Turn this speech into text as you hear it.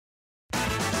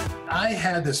I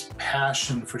had this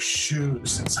passion for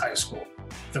shoes since high school.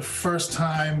 The first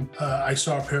time I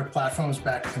saw a pair of platforms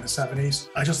back in the 70s,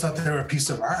 I just thought they were a piece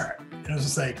of art. And it was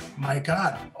just like, my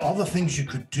God, all the things you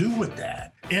could do with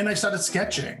that. And I started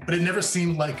sketching, but it never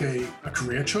seemed like a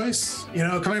career choice. You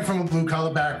know, coming from a blue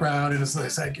collar background, and it's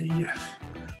like, yeah,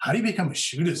 how do you become a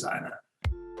shoe designer?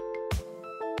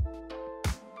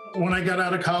 When I got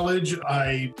out of college,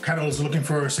 I kind of was looking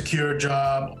for a secure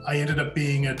job. I ended up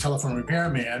being a telephone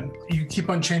repairman. You keep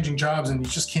on changing jobs and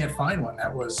you just can't find one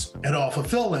that was at all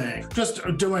fulfilling. Just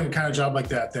doing a kind of job like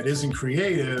that isn't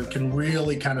creative can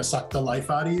really kind of suck the life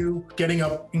out of you. Getting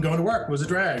up and going to work was a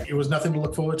drag. It was nothing to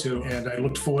look forward to, and I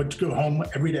looked forward to go home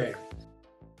every day.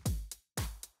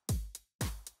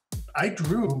 I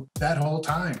drew that whole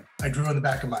time. I drew on the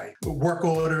back of my work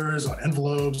orders, on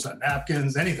envelopes, on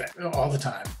napkins, anything, all the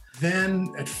time.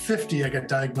 Then at 50, I got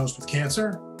diagnosed with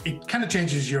cancer. It kind of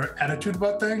changes your attitude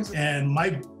about things. And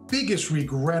my biggest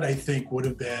regret, I think, would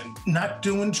have been not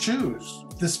doing shoes.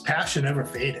 This passion never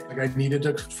faded. Like, I needed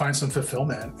to find some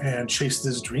fulfillment and chase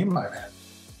this dream I had.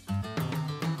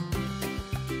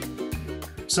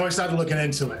 So I started looking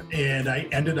into it, and I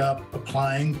ended up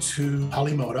applying to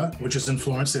Polimoda, which is in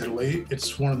Florence, Italy.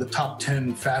 It's one of the top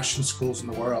 10 fashion schools in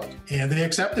the world. And they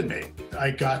accepted me. I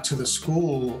got to the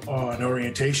school on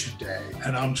orientation day,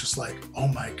 and I'm just like, oh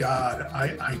my God,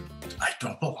 I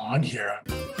don't belong here.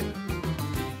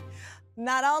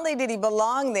 Not only did he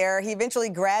belong there, he eventually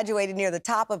graduated near the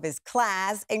top of his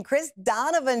class. And Chris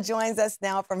Donovan joins us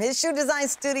now from his shoe design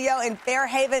studio in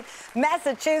Fairhaven,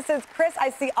 Massachusetts. Chris,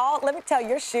 let me tell you,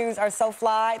 your shoes are so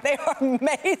fly. They are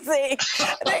amazing.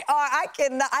 They are.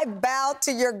 I bow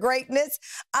to your greatness.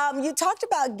 You talked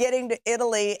about getting to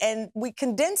Italy, and we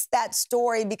condensed that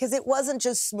story because it wasn't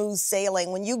just smooth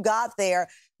sailing. When you got there,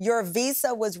 your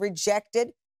visa was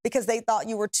rejected because they thought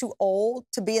you were too old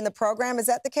to be in the program. Is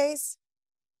that the case?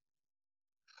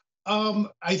 I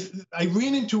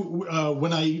ran into when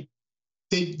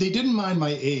they didn't mind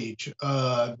my age.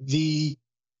 The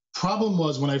problem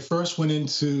was when I first went in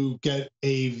to get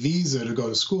a visa to go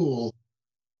to school,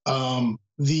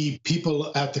 the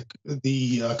people at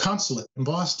the consulate in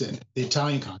Boston, the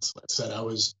Italian consulate, said I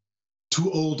was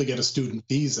too old to get a student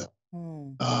visa.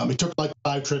 It took like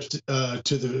 5 trips to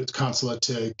the consulate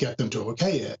to get them to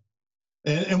okay it.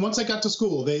 And once I got to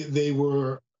school, they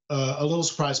were a little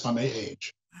surprised by my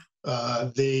age.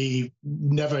 They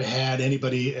never had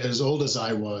anybody as old as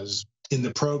I was in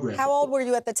the program. How old were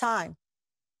you at the time?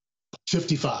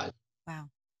 55. Wow.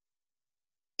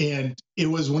 And it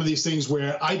was one of these things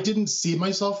where I didn't see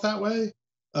myself that way.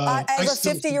 As a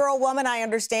 50-year-old woman, I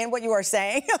understand what you are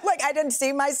saying. Like, I didn't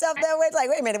see myself that way. It's like,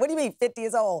 wait a minute, what do you mean 50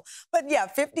 is old? But yeah,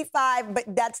 55, but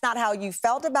that's not how you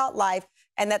felt about life,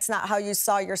 and that's not how you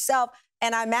saw yourself.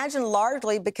 And I imagine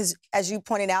largely because, as you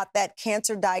pointed out, that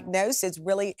cancer diagnosis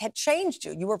really had changed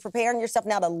you. You were preparing yourself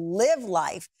now to live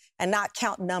life and not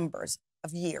count numbers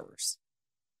of years.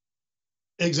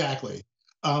 Exactly.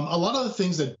 A lot of the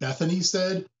things that Bethany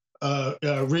said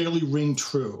really ring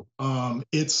true.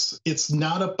 It's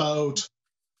not about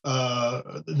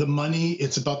the money,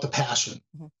 it's about the passion.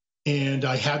 Mm-hmm. And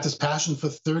I had this passion for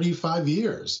 35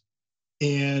 years.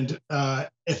 And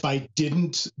if I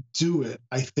didn't do it,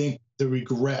 I think the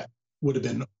regret would have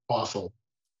been awful.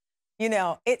 You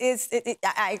know,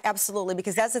 I absolutely,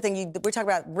 because that's the thing. We're talking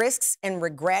about risks and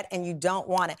regret, and you don't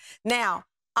want it. Now,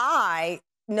 I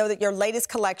know that your latest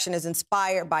collection is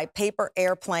inspired by paper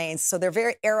airplanes. So they're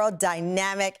very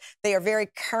aerodynamic. They are very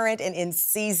current and in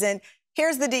season.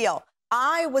 Here's the deal.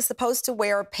 I was supposed to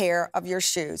wear a pair of your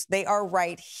shoes. They are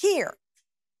right here.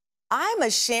 I'm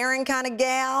a sharing kind of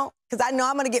gal because I know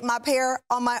I'm going to get my pair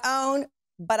on my own,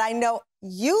 but I know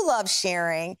you love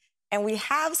sharing, and we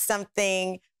have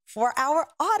something for our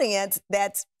audience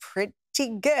that's pretty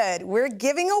good. We're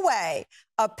giving away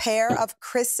a pair of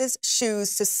Chris's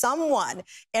shoes to someone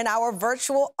in our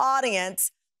virtual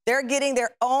audience. They're getting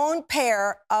their own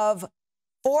pair of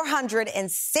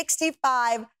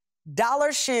 $465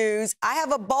 shoes. I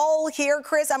have a bowl here,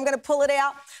 Chris. I'm going to pull it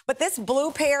out. But this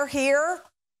blue pair here,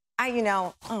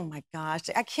 oh my gosh,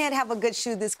 I can't have a good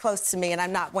shoe this close to me and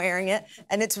I'm not wearing it.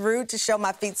 And it's rude to show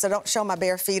my feet, so don't show my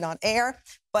bare feet on air.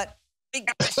 But we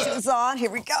got the shoes on.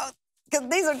 Here we go. Because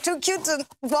these are too cute to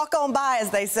walk on by, as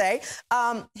they say.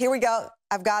 Here we go.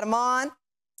 I've got them on.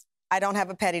 I don't have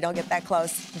a petty. Don't get that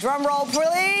close. Drum roll,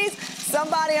 please.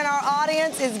 Somebody in our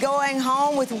audience is going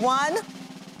home with one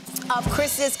of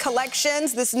Chris's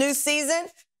collections this new season.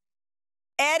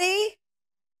 Eddie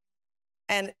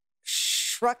and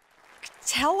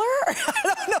tell her? I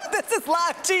don't know. This is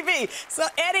live TV. So,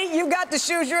 Eddie, you got the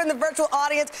shoes. You're in the virtual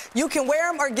audience. You can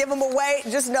wear them or give them away.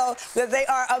 Just know that they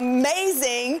are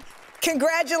amazing.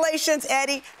 Congratulations,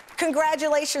 Eddie.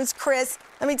 Congratulations, Chris.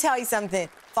 Let me tell you something.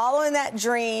 Following that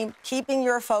dream, keeping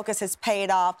your focus has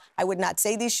paid off. I would not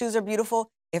say these shoes are beautiful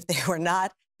if they were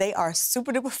not. They are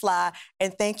super duper fly.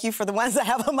 And thank you for the ones I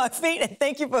have on my feet. And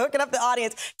thank you for hooking up the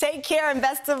audience. Take care and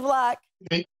best of luck.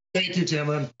 Thank you,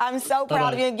 Tamron. I'm so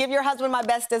proud of you. And give your husband my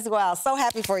best as well. So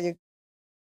happy for you.